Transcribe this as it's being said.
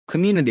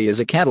Community is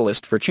a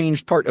catalyst for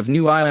change, part of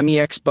new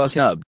IMEX Buzz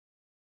Hub.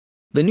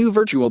 The new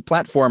virtual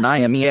platform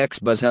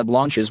IMEX Buzz Hub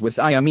launches with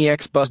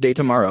IMEX Buzz Day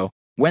tomorrow,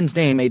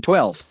 Wednesday, May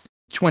 12,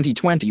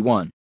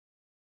 2021.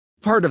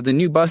 Part of the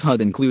new Buzz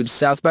Hub includes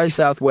South by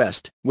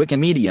Southwest,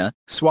 Wikimedia,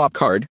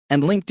 Swapcard,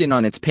 and LinkedIn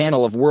on its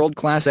panel of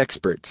world-class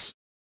experts.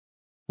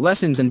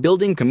 Lessons in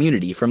Building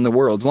Community from the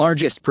world's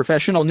largest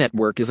professional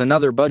network is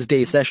another Buzz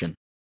Day session.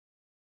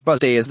 Buzz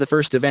Day is the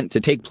first event to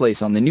take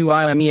place on the new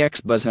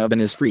IMEX Buzz Hub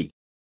and is free.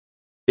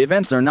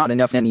 Events are not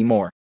enough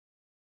anymore.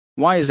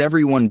 Why is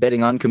everyone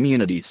betting on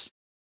communities?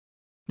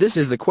 This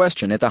is the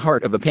question at the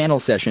heart of a panel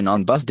session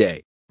on Buzz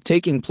Day,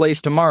 taking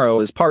place tomorrow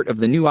as part of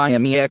the new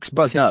IMEX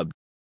Buzz Hub.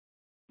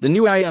 The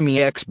new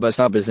IMEX Buzz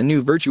Hub is a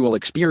new virtual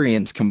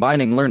experience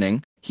combining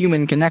learning,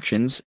 human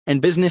connections,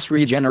 and business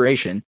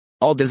regeneration,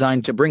 all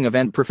designed to bring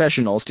event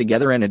professionals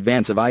together in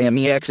advance of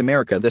IMEX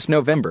America this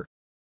November.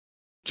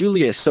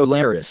 Julius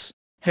Solaris,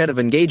 head of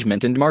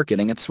engagement and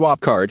marketing at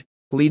Swapcard,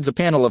 leads a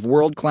panel of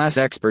world-class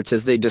experts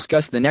as they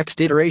discuss the next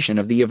iteration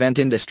of the event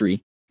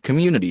industry,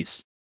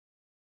 communities.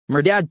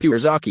 Mehrdad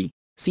Pourzaki,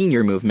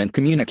 senior movement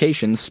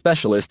communications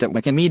specialist at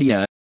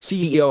Wikimedia,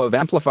 CEO of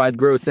Amplified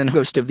Growth and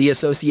host of the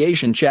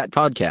Association Chat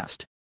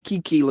podcast,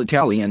 Kiki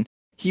L'Italien,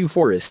 Hugh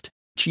Forrest,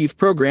 chief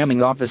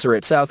programming officer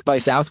at South by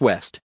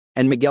Southwest,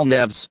 and Miguel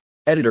Neves,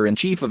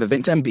 editor-in-chief of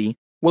EventMB,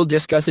 will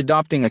discuss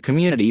adopting a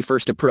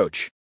community-first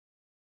approach.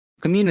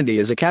 Community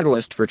as a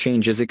catalyst for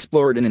change is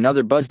explored in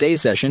another Buzz Day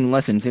session,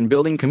 Lessons in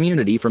Building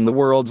Community from the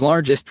world's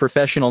largest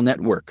professional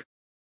network.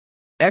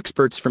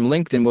 Experts from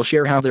LinkedIn will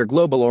share how their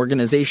global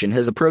organization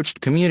has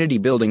approached community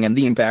building and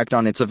the impact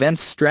on its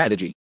events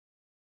strategy.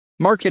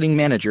 Marketing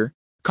Manager,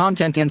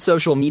 Content and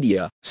Social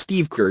Media,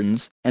 Steve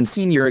Kearns, and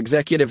Senior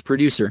Executive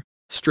Producer,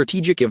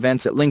 Strategic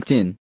Events at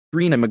LinkedIn,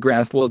 Rena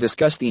McGrath will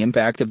discuss the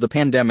impact of the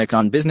pandemic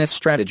on business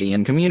strategy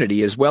and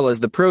community as well as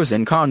the pros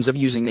and cons of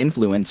using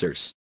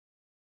influencers.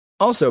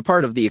 Also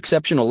part of the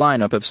exceptional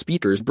lineup of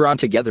speakers brought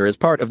together as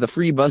part of the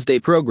free Buzz Day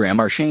program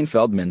are Shane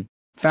Feldman,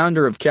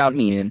 founder of Count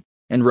Me In,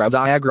 and Radha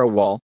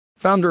Agrawal,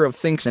 founder of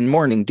Thinks and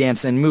Morning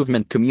Dance and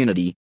Movement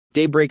Community,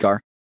 Daybreakar.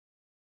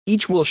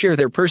 Each will share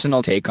their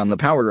personal take on the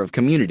power of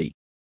community.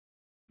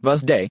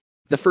 Buzz Day,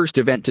 the first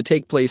event to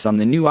take place on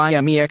the new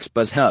IMEX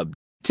Buzz Hub,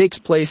 takes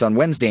place on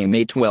Wednesday,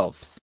 May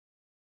 12th.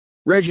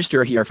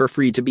 Register here for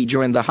free to be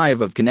joined the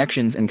hive of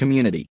connections and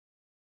community.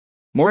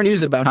 More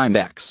news about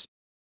IMEX.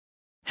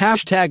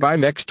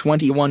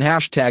 #IMEX21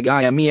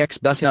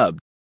 #IMEX Buzz Hub.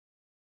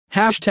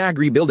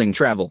 #Rebuilding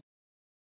Travel.